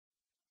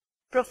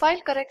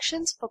Profile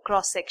corrections for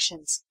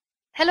cross-sections.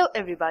 Hello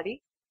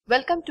everybody,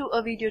 welcome to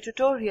a video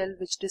tutorial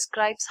which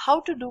describes how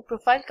to do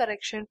profile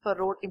correction for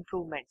road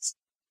improvements.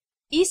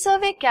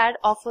 ESurvey CADD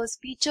offers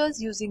features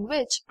using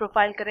which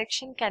profile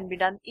correction can be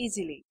done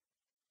easily.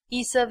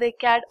 ESurvey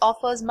CADD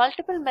offers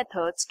multiple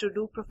methods to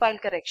do profile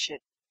correction.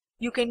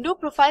 You can do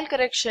profile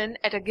correction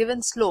at a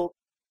given slope.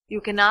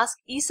 You can ask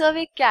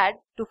ESurvey CADD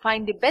to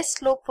find the best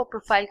slope for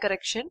profile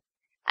correction,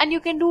 and you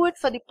can do it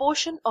for the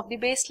portion of the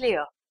base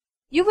layer.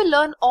 You will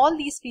learn all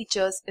these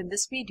features in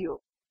this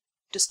video.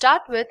 To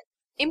start with,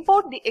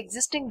 import the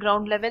existing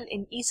ground level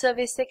in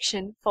ESurvey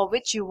section for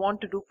which you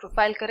want to do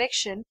profile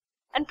correction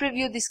and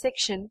preview the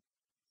section.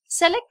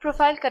 Select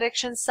Profile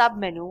Correction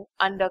sub-menu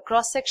under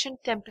Cross-Section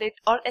Template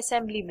or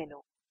Assembly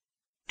menu.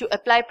 To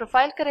apply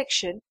profile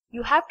correction,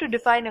 you have to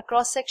define a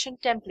cross-section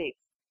template.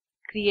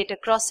 Create a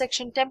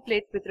cross-section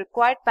template with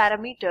required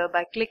parameter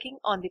by clicking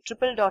on the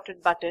triple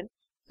dotted button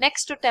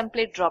next to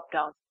Template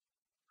drop-down.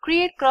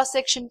 Create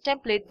cross-section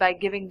template by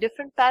giving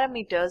different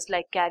parameters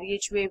like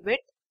carriageway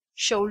width,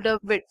 shoulder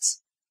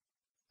widths.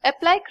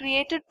 Apply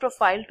created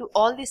profile to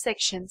all the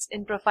sections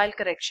in Profile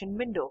Correction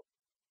window.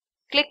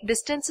 Click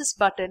Distances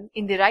button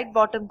in the right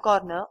bottom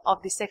corner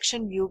of the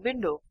section view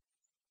window.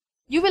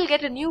 You will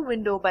get a new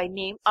window by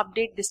name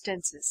Update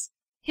Distances.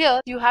 Here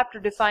you have to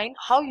define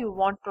how you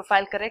want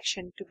profile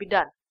correction to be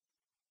done.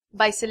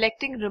 By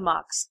selecting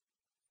Remarks,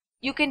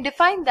 you can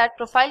define that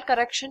profile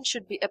correction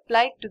should be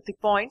applied to the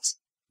points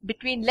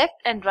between left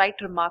and right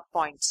remark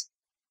points.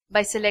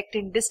 By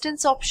selecting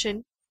Distance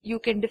option, you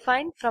can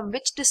define from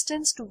which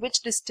distance to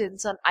which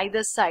distance on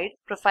either side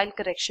profile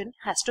correction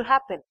has to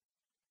happen.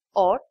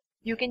 Or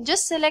you can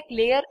just select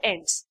Layer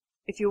Ends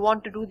if you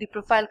want to do the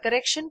profile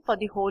correction for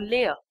the whole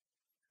layer.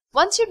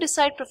 Once you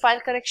decide profile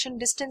correction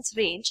distance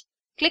range,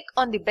 click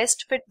on the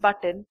Best Fit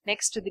button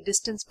next to the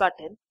Distance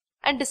button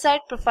and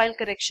decide profile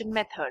correction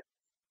method.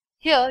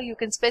 Here you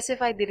can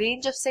specify the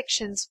range of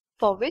sections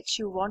for which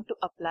you want to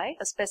apply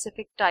a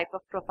specific type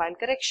of profile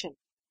correction.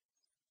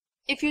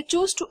 If you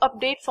choose to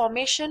update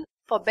formation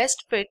for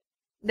best fit,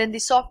 then the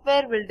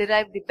software will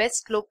derive the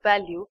best slope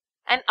value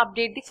and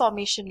update the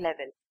formation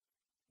level.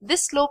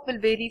 This slope will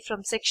vary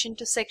from section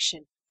to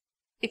section.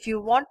 If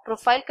you want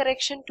profile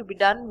correction to be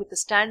done with a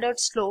standard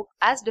slope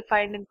as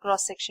defined in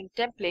cross-section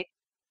template,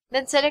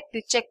 then select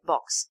the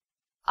checkbox,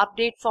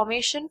 Update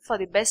formation for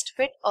the best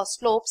fit or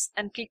slopes,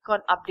 and click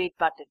on Update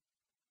button.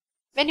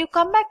 When you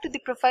come back to the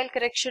profile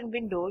correction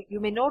window, you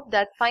may note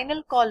that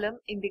final column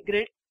in the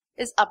grid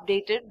is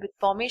updated with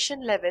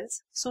formation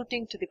levels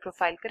suiting to the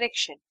profile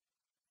correction.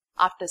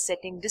 After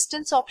setting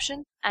distance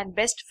option and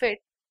best fit,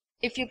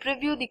 if you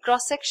preview the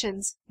cross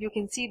sections, you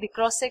can see the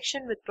cross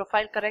section with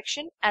profile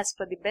correction as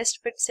per the best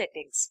fit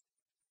settings.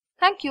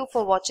 Thank you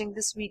for watching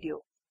this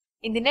video.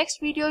 In the next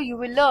video, you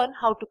will learn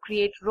how to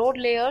create road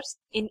layers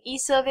in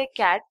ESurvey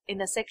CADD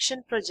in a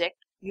section project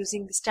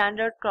using the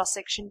standard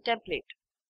cross-section template.